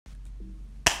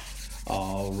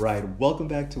All right, welcome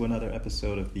back to another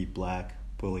episode of the Black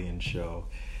Bullion Show.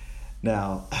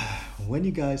 Now, when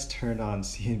you guys turn on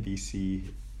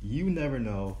CNBC, you never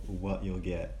know what you'll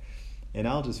get. And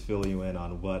I'll just fill you in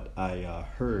on what I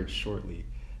heard shortly.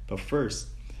 But first,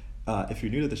 if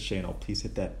you're new to this channel, please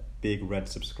hit that big red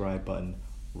subscribe button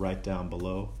right down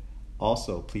below.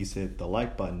 Also, please hit the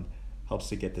like button. Helps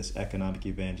to get this economic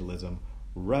evangelism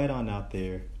right on out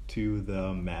there to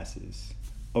the masses.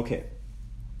 Okay,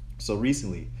 so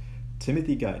recently,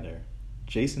 Timothy Geithner,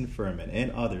 Jason Furman,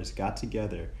 and others got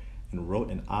together and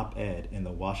wrote an op-ed in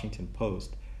the Washington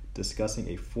Post discussing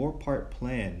a four-part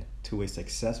plan to a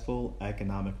successful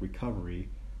economic recovery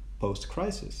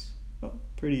post-crisis. Oh,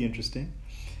 pretty interesting.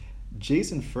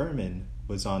 Jason Furman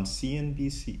was on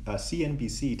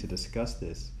CNBC to discuss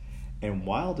this, and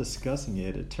while discussing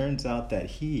it, it turns out that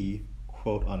he,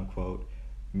 quote unquote,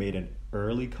 made an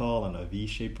early call on a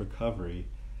V-shaped recovery,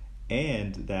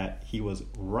 and that he was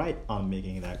right on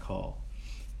making that call.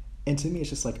 And to me, it's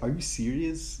just like, are you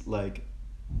serious? Like,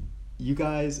 you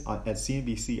guys at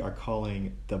CNBC are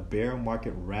calling the bear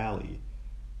market rally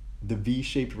the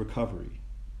V-shaped recovery.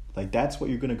 Like, that's what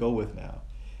you're going to go with now.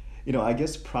 You know, I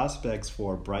guess prospects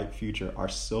for a bright future are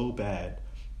so bad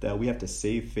that we have to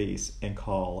save face and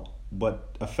call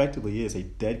what effectively is a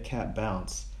dead cat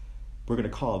bounce. We're going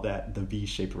to call that the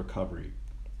V-shaped recovery.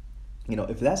 You know,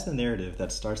 if that's the narrative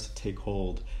that starts to take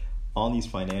hold on these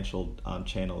financial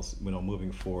channels, you know,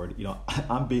 moving forward, you know,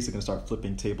 I'm basically going to start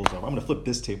flipping tables over. I'm going to flip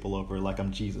this table over like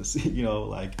I'm Jesus, you know,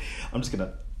 like I'm just going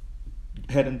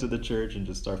to head into the church and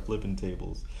just start flipping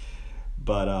tables.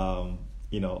 But,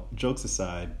 you know, jokes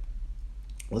aside,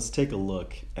 let's take a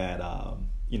look at,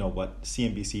 you know, what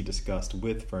CNBC discussed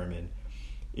with Furman,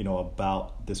 you know,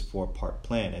 about this four-part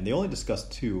plan. And they only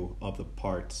discussed two of the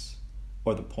parts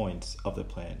or the points of the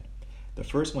plan. The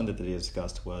first one that they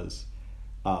discussed was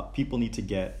people need to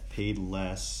get paid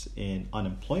less in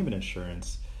unemployment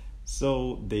insurance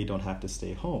so they don't have to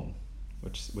stay home,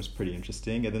 which was pretty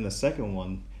interesting. And then the second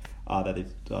one that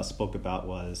they spoke about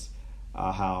was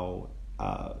how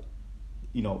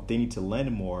you know, they need to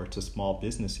lend more to small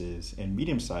businesses and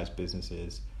medium-sized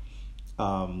businesses,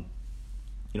 you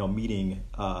know, meaning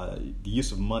the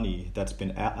use of money that's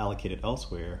been allocated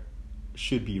elsewhere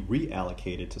should be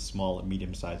reallocated to small and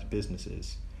medium-sized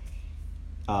businesses.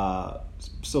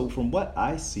 So from what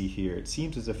I see here, it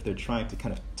seems as if they're trying to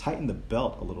kind of tighten the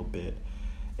belt a little bit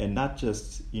and not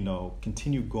just, you know,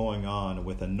 continue going on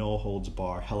with a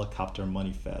no-holds-bar helicopter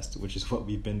money fest, which is what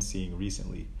we've been seeing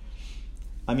recently.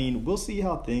 I mean, we'll see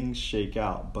how things shake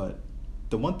out, but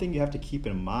the one thing you have to keep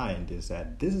in mind is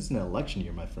that this is an election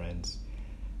year, my friends.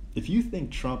 If you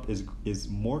think Trump is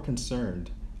more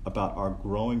concerned about our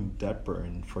growing debt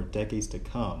burden for decades to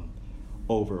come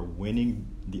over winning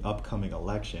the upcoming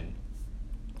election,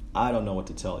 I don't know what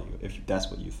to tell you if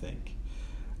that's what you think.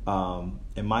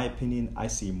 In my opinion, I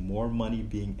see more money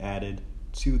being added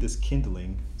to this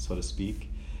kindling, so to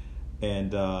speak,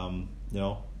 and you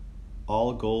know,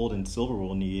 all gold and silver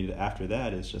will need after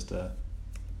that is just a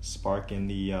spark in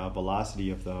the velocity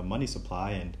of the money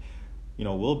supply, and you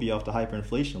know, we'll be off to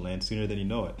hyperinflation land sooner than you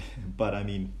know it. But I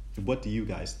mean, what do you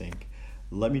guys think?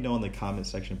 Let me know in the comment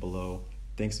section below.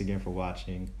 Thanks again for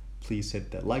watching. Please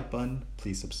hit that like button.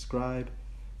 Please subscribe.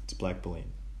 It's Black Bullion.